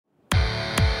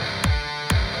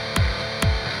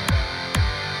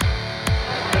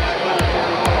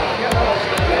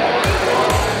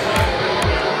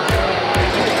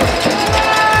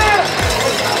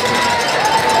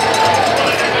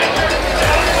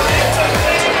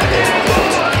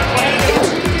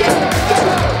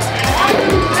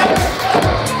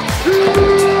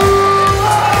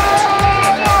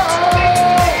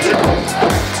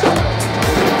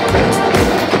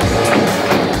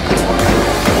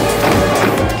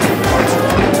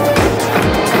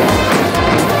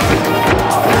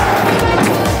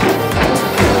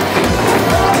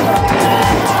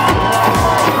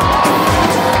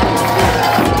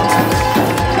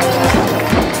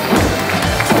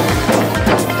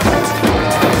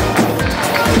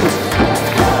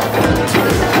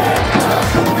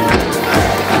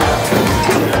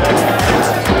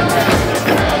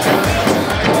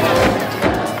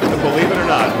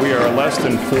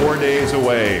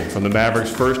away from the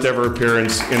Mavericks' first ever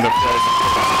appearance in the Frozen.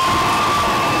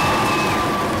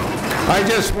 I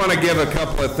just want to give a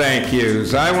couple of thank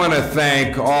yous. I want to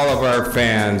thank all of our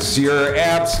fans. You're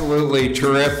absolutely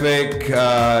terrific.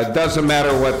 Doesn't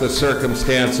matter what the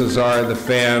circumstances are, the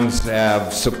fans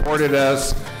have supported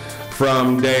us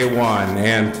from day one.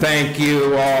 And thank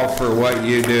you all for what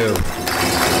you do.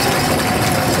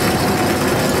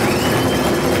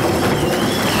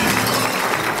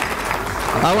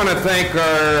 I want to thank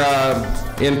our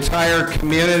entire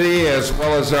community as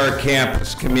well as our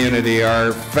campus community.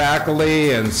 Our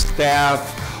faculty and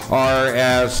staff are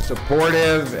as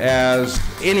supportive as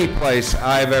any place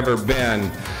I've ever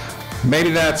been.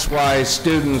 Maybe that's why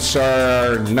students are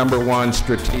our #1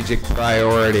 strategic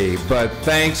priority. But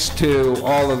thanks to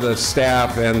all of the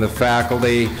staff and the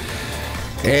faculty.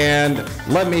 And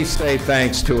let me say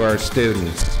thanks to our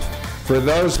students. For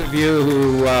those of you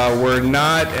who were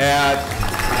not at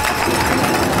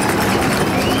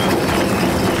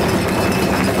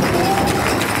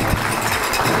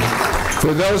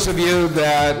For those of you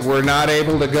that were not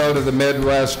able to go to the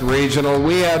Midwest Regional,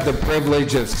 we had the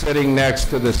privilege of sitting next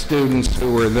to the students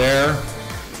who were there.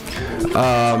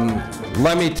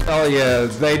 Let me tell you,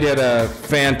 they did a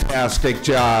fantastic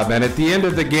job. And at the end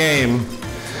of the game,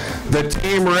 the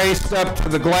team raced up to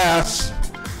the glass.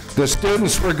 The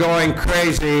students were going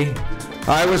crazy.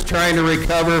 I was trying to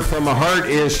recover from a heart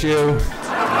issue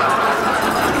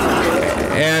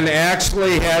and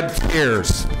actually had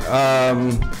tears.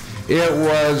 It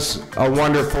was a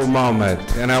wonderful moment,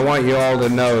 and I want you all to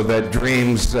know that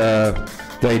dreams,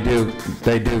 they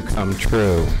do come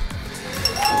true.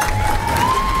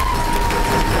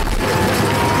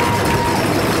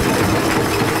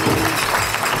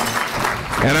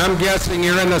 And I'm guessing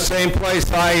you're in the same place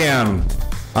I am.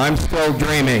 I'm still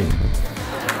dreaming.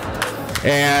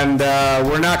 And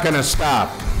we're not going to stop.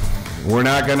 We're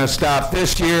not going to stop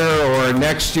this year or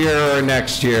next year or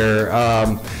next year.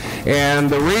 And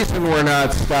the reason we're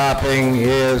not stopping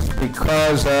is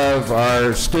because of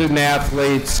our student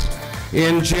athletes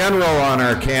in general on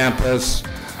our campus,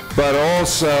 but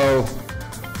also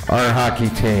our hockey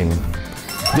team.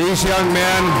 These young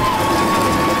men,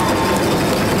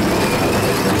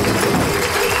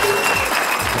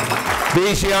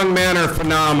 are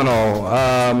phenomenal.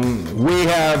 We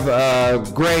have a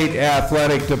great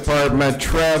athletic department.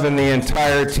 Trev and the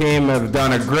entire team have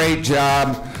done a great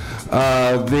job.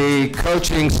 The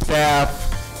coaching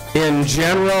staff in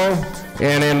general,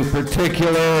 and in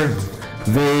particular,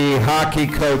 the hockey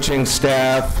coaching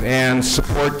staff and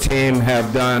support team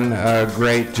have done a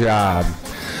great job.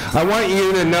 I want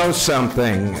you to know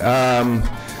something.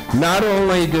 Not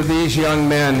only do these young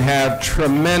men have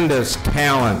tremendous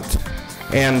talent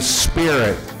and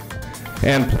spirit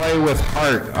and play with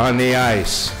heart on the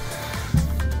ice,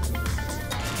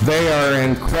 they are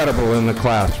incredible in the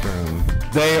classroom.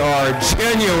 They are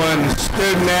genuine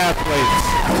student athletes.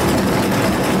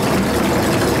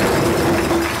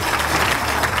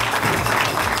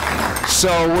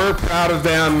 So we're proud of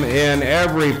them in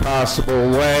every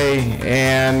possible way,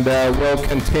 and will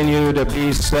continue to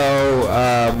be so.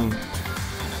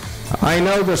 I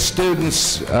know the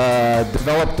students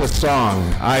developed a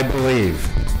song, I Believe,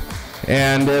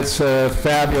 and it's a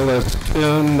fabulous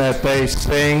tune that they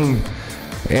sing.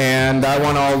 And I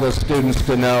want all the students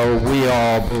to know we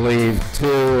all believe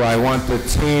too. I want the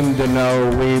team to know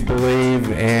we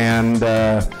believe. And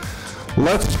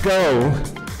let's go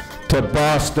to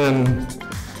Boston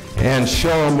and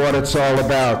show them what it's all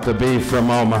about to be from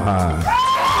Omaha.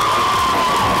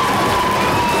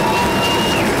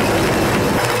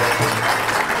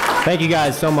 Thank you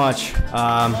guys so much.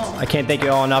 I can't thank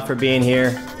you all enough for being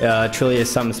here. It truly is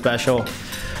something special.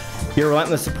 Your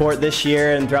relentless support this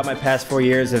year and throughout my past 4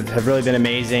 years have really been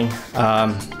amazing.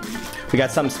 We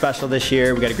got something special this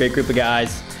year. We got a great group of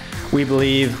guys. We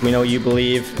believe, we know you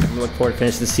believe, and we look forward to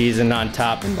finishing the season on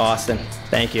top in Boston.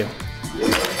 Thank you.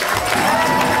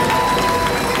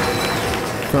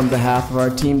 From behalf of our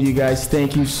team to you guys,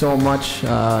 thank you so much.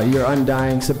 Your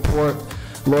undying support,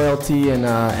 loyalty, and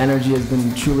energy has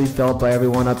been truly felt by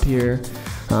everyone up here.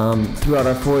 Throughout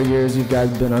our 4 years, you guys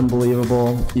have been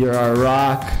unbelievable. You're our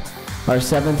rock, our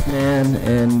seventh man,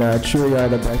 and truly are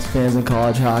the best fans in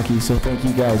college hockey, so thank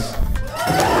you guys.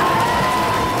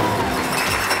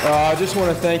 I just want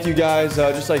to thank you guys,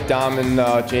 just like Dom and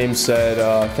James said,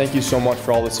 thank you so much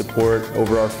for all the support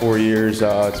over our 4 years.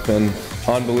 It's been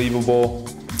unbelievable.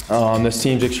 This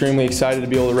team's extremely excited to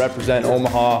be able to represent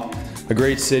Omaha, a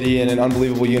great city and an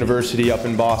unbelievable university up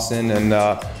in Boston, and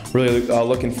really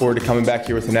looking forward to coming back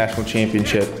here with the national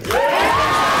championship.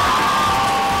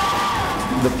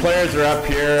 The players are up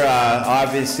here,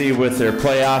 obviously with their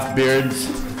playoff beards.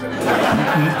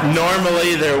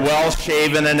 Normally they're well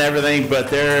shaven and everything, but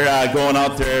they're going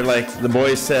out there, like the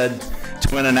boys said,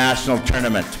 to win a national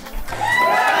tournament.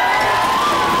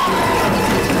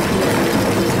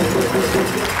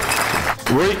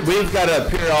 We've got to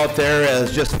appear out there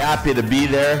as just happy to be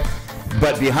there,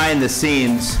 but behind the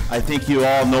scenes, I think you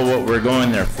all know what we're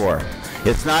going there for.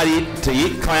 It's not to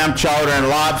eat clam chowder and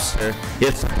lobster,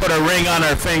 it's to put a ring on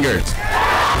our fingers.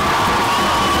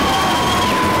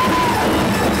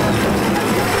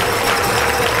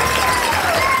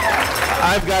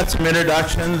 I've got some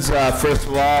introductions. First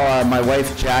of all, my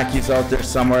wife Jackie's out there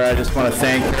somewhere. I just want to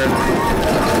thank her.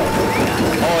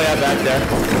 Oh yeah, back there.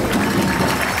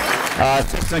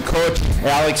 Assistant coach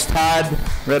Alex Todd,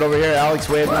 right over here. Alex,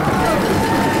 wave.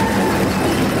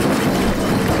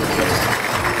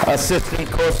 Assistant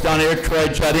coach down here, Troy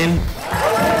Judding.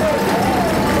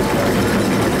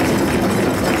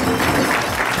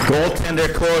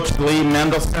 Goaltender coach Lee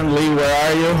Mendelson. Lee, where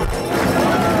are you?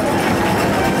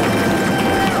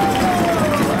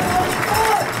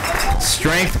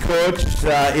 Strength coach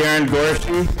Aaron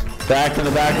Gorski, back in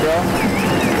the back row.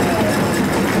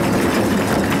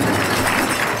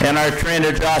 And our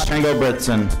trainer Josh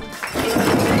Engelbretson.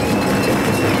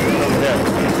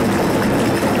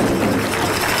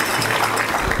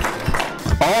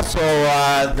 Also,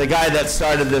 the guy that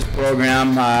started this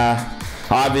program,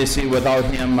 obviously without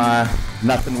him,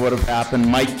 nothing would have happened.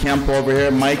 Mike Kemp over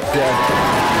here. Mike.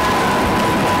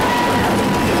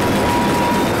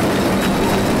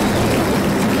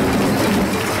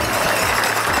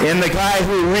 And the guy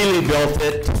who really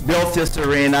built this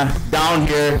arena, down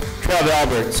here, Trev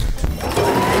Alberts.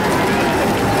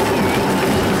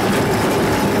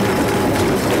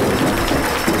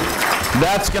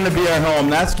 That's going to be our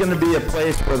home. That's going to be a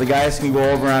place where the guys can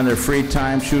go over on their free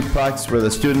time, shoot pucks, where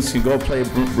the students can go play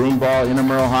broom ball,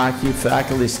 intramural hockey,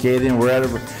 faculty skating,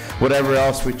 whatever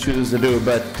else we choose to do.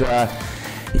 But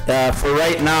for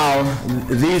right now,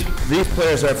 these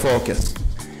players are focused.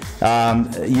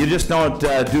 You just don't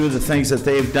do the things that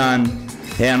they've done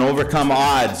and overcome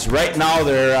odds. Right now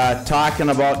they're talking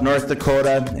about North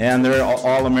Dakota and their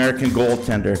All-American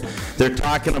goaltender. They're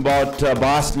talking about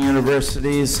Boston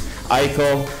University's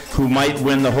Eichel, who might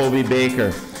win the Hobey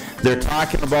Baker. They're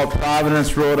talking about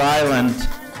Providence, Rhode Island,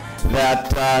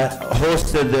 that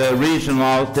hosted the regional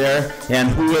out there. And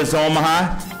who is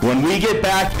Omaha? When we get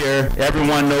back here,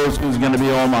 everyone knows who's going to be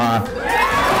Omaha.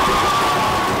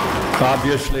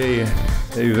 Obviously,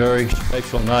 a very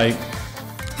special night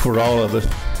for all of us,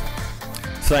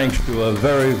 thanks to a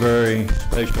very, very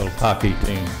special hockey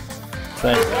team.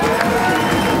 Thank you.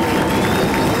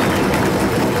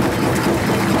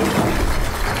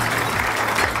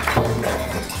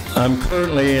 I'm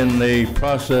currently in the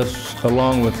process,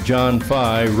 along with John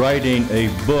Fye, writing a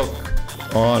book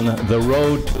on the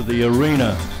road to the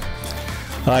arena.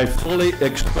 I fully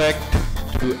expect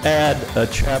to add a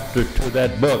chapter to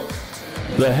that book.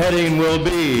 The heading will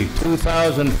be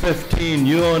 2015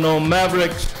 UNO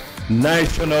Mavericks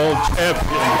National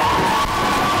Champion.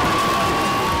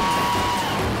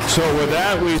 So with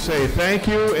that, we say thank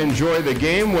you. Enjoy the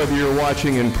game, whether you're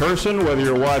watching in person, whether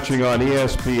you're watching on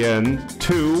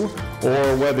ESPN2,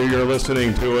 or whether you're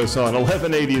listening to us on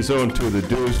 1180 Zone 2 The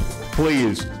Deuce.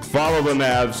 Please follow the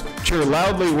Mavs. Cheer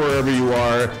loudly wherever you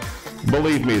are.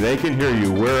 Believe me, they can hear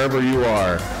you wherever you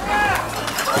are.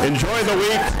 Enjoy the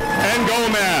week, and go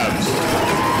Mavs!